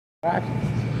Back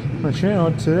on my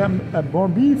channel. Today I'm at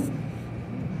Buona Beef.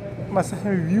 My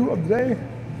second review of the day.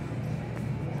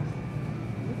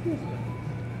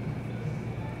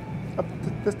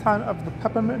 This time of the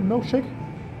peppermint milkshake.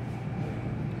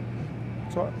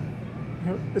 So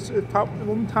here it's about a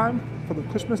little time for the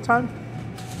Christmas time.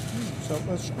 So I'm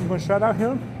going to try it out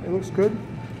here. It looks good,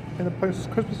 and it plays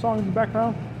Christmas song in the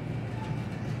background.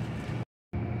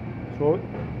 So it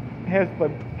has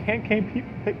like can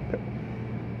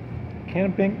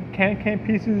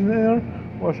pieces in there,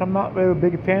 which I'm not really a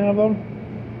big fan of them.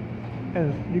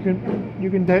 And you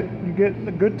get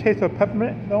a good taste of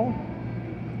peppermint though,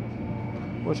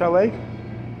 which I like.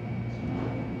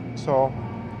 So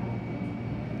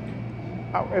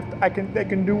they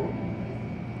can do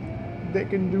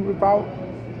without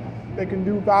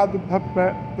the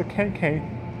peppermint, the can.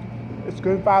 It's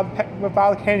good without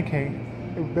the can.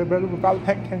 It would be better without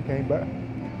the can,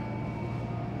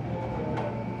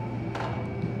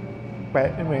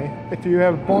 But anyway, if you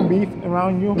have Buona Beef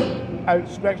around you, I would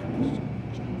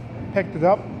pick it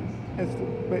up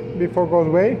before it goes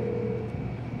away,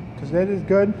 because that is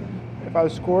good. If I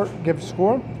would give a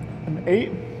score, an 8.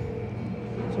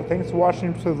 So thanks for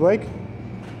watching to the lake.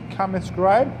 Comment,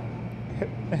 subscribe,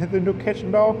 hit the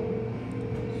notification bell,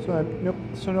 so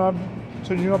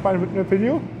you know about the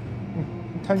video.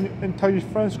 And tell your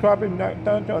friends, subscribe, and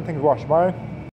don't think watch. Bye.